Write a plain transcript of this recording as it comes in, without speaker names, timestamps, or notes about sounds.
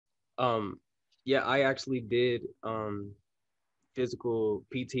Yeah, I actually did physical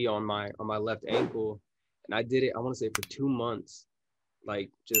PT on my left ankle, and I did it, I want to say, for 2 months, like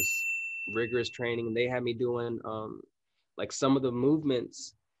just rigorous training. And they had me doing like some of the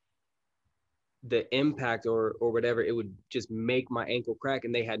movements, the impact or whatever, it would just make my ankle crack,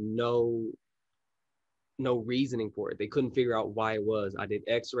 and they had no reasoning for it. They couldn't figure out why it was. I did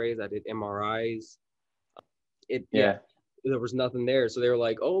x-rays, I did MRIs. Yeah, there was nothing there. So they were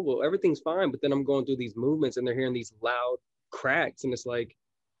like, oh, well, everything's fine. But then I'm going through these movements and they're hearing these loud cracks. And it's like,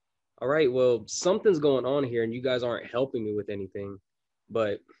 all right, well, something's going on here and you guys aren't helping me with anything.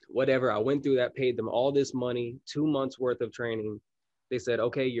 But whatever, I went through that, paid them all this money, 2 months worth of training. They said,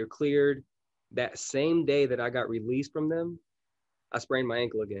 okay, you're cleared. That same day that I got released from them, I sprained my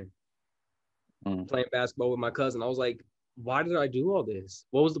ankle again. Playing basketball with my cousin. I was like, why did I do all this?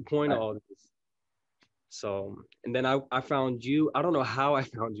 What was the point of all this? So, and then I found you. I don't know how I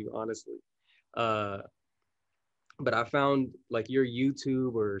found you, honestly. But I found like your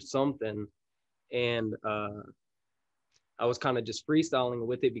YouTube or something. And I was kind of just freestyling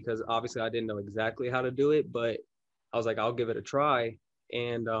with it because obviously I didn't know exactly how to do it, but I was like, I'll give it a try.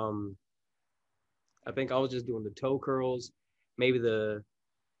 And I think I was just doing the toe curls, maybe the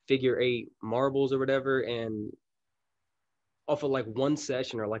figure 8 marbles or whatever. And off of like one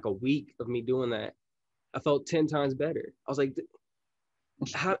session or like a week of me doing that, I felt 10 times better. I was like,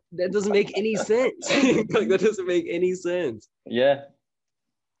 how, that doesn't make any sense. Like, that doesn't make any sense. Yeah.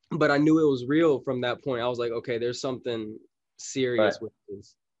 But I knew it was real from that point. I was like, okay, there's something serious with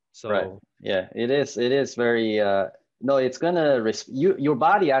this. So yeah, it is very no, it's gonna your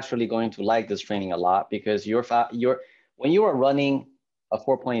body actually going to like this training a lot because when you are running a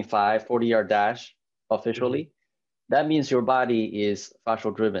 4.5 40-yard dash officially, that means your body is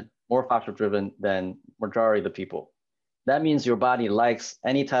fascial driven, more fascial driven than majority of the people. That means your body likes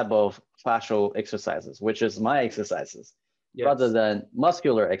any type of fascial exercises, which is my exercises, rather than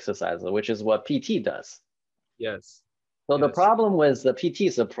muscular exercises, which is what PT does. Yes. So the problem with the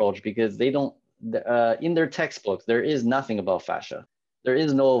PT's approach, because they don't, in their textbooks, there is nothing about fascia. There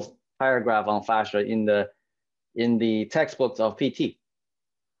is no paragraph on fascia in the textbooks of PT.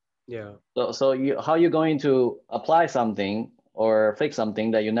 Yeah. So how are you going to apply something or fix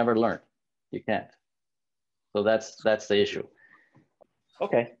something that you never learned? You can't. So that's the issue.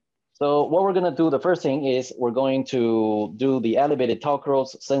 Okay. So what we're gonna do, the first thing is we're going to do the elevated toe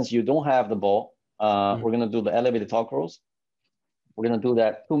curls. Since you don't have the ball, we're gonna do the elevated toe curls. We're gonna do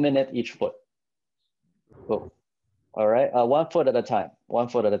that 2 minutes each foot. Cool. All right, 1 foot at a time. 1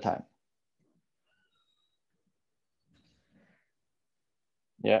 foot at a time.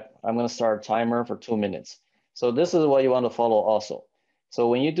 Yeah, I'm gonna start a timer for 2 minutes. So this is what you want to follow also. So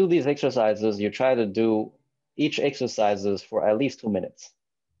when you do these exercises, you try to do each exercises for at least 2 minutes.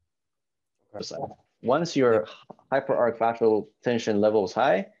 Once your hyperarch fascial tension level is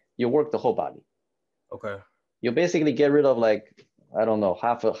high, you work the whole body. Okay. You basically get rid of like, I don't know,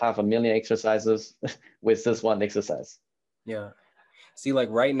 half a million exercises with this one exercise. Yeah. See, like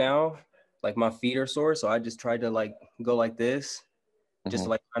right now, like my feet are sore, so I just tried to like go like this, just to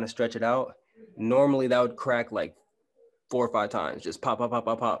like kind of stretch it out. Normally that would crack like 4 or 5 times, just pop, pop, pop,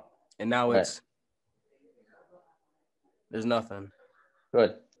 pop, pop. And now there's nothing.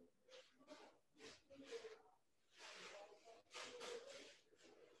 Good.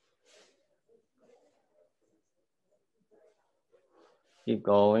 Keep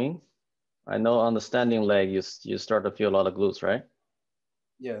going. I know on the standing leg, you start to feel a lot of glutes, right?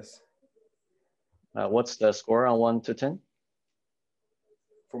 Yes. What's the score on 1 to 10?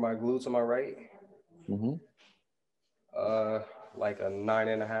 For my glutes on my right? Like a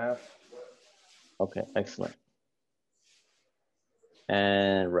 9.5. Okay, excellent.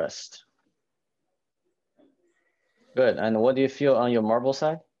 And rest. Good. And what do you feel on your marble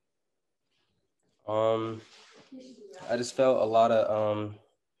side? I just felt a lot of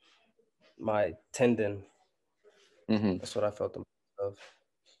my tendon. That's what I felt the most of.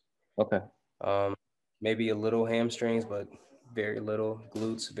 Okay. Maybe a little hamstrings, but very little.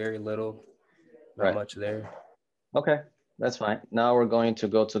 Glutes, very little. Not much there. Okay, that's fine. Now we're going to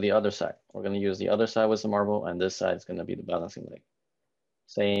go to the other side. We're going to use the other side with the marble, and this side is going to be the balancing leg.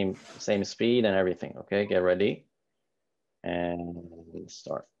 Same speed and everything. Okay, get ready. And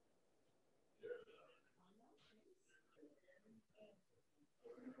start.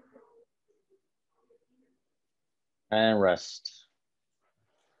 And rest.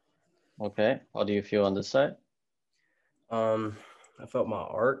 Okay, how do you feel on this side? I felt my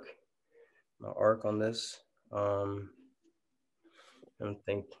arc on this. And I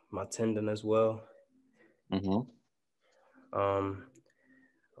think my tendon as well.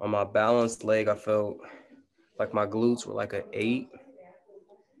 On my balanced leg, I felt like my glutes were like an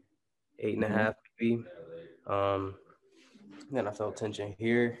 8.5 maybe. Then I felt tension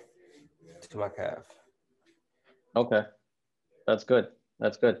here to my calf. Okay, that's good.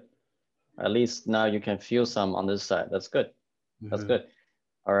 That's good. At least now you can feel some on this side. That's good. That's good.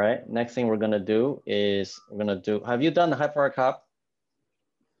 All right. Next thing we're gonna do is have you done the hyperbaric hop?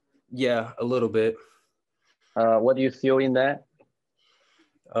 Yeah, a little bit. What do you feel in that?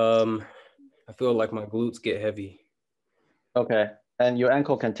 I feel like my glutes get heavy. Okay. And your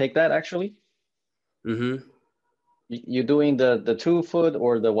ankle can take that actually? You doing the 2 foot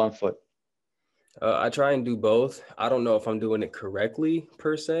or the 1 foot? I try and do both. I don't know if I'm doing it correctly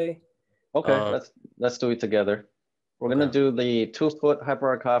per se. Okay, let's do it together. We're gonna do the 2 foot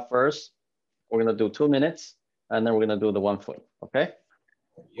hyperbaric hop first. We're gonna do 2 minutes, and then we're gonna do the 1 foot. Okay.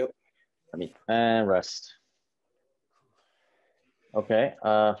 Yep. And rest. Okay.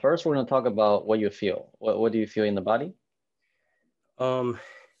 First, we're gonna talk about what you feel. What do you feel in the body? A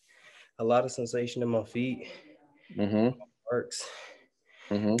lot of sensation in my feet. Arcs.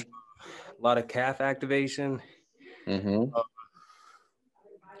 A lot of calf activation.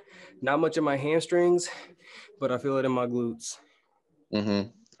 Not much in my hamstrings, but I feel it in my glutes.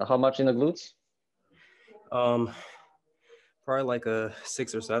 How much in the glutes? Probably like a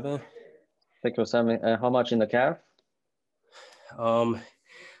 6 or 7. 6 or 7. And how much in the calf?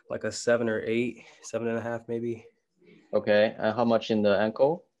 Like a 7 or 8, 7.5 maybe. Okay. And how much in the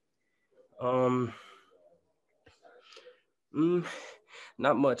ankle?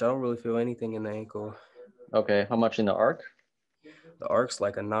 Not much. I don't really feel anything in the ankle. Okay. How much in the arc? The arc's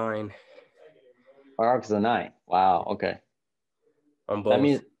like a 9. Arc's a 9. Wow. Okay. On both. That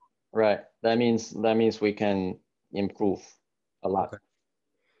means, right. That means we can improve a lot. Okay.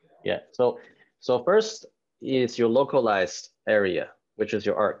 Yeah. So first is your localized area, which is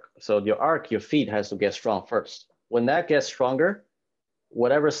your arc. So your arc, your feet has to get strong first. When that gets stronger,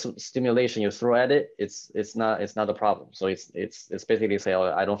 whatever stimulation you throw at it, it's not a problem. So it's basically say,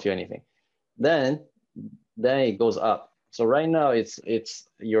 oh, I don't feel anything. Then it goes up. So right now it's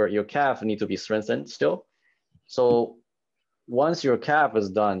your calf need to be strengthened still. So once your calf is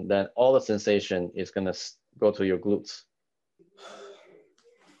done, then all the sensation is gonna go to your glutes.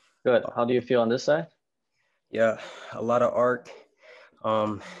 Good. How do you feel on this side? Yeah, a lot of arc.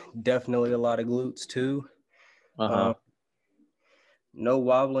 Definitely a lot of glutes too. No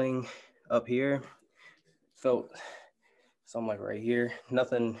wobbling up here. Felt something like right here.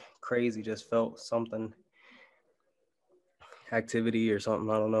 Nothing crazy, just felt something. Activity or something,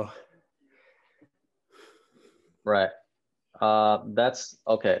 I don't know. Right. That's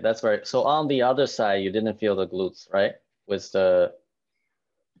okay. That's right. So on the other side, you didn't feel the glutes, right? With the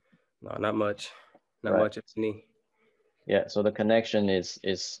No, not much. Not right. much of any. Yeah. So the connection is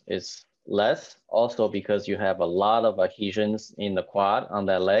less. Also because you have a lot of adhesions in the quad on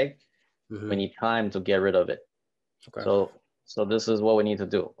that leg. We need time to get rid of it. Okay. So this is what we need to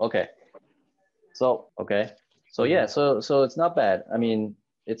do. Okay. So okay. So yeah. So it's not bad. I mean,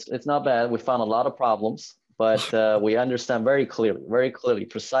 it's not bad. We found a lot of problems, but we understand very clearly,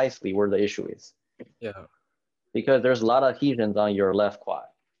 precisely where the issue is. Yeah. Because there's a lot of adhesions on your left quad,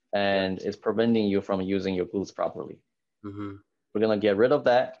 and it's preventing you from using your glutes properly. We're gonna get rid of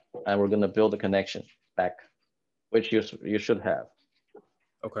that, and we're gonna build the connection back, which you should have.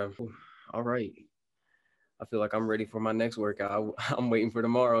 Okay. All right. I feel like I'm ready for my next workout. I'm waiting for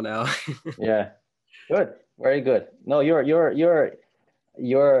tomorrow now. Yeah. Good. Very good. No, you're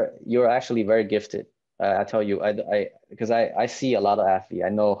actually very gifted. I tell you, because I see a lot of athletes. I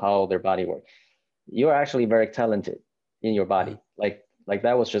know how their body works. You're actually very talented in your body. Like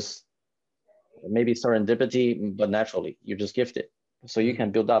that was just maybe serendipity, but naturally you're just gifted. So you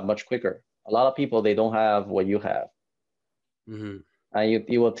can build up much quicker. A lot of people, they don't have what you have. And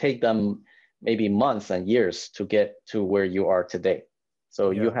you will take them maybe months and years to get to where you are today. So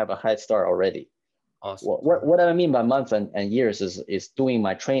you have a head start already. Awesome. What I mean by months and years is doing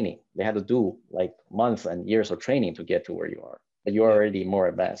my training. They had to do like months and years of training to get to where you are. But you're already more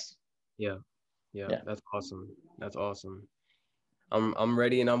advanced. Yeah. That's awesome. That's awesome. I'm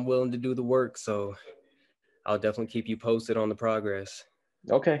ready and I'm willing to do the work. So I'll definitely keep you posted on the progress.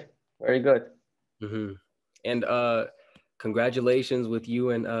 Okay. Very good. And congratulations with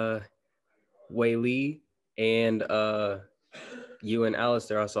you and Wei Li and you and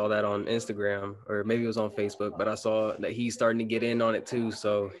Alistair. I saw that on Instagram, or maybe it was on Facebook, but I saw that he's starting to get in on it too.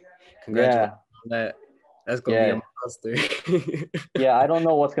 So congratulations on that. That's gonna be a monster. Yeah, I don't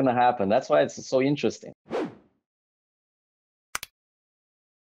know what's gonna happen. That's why it's so interesting.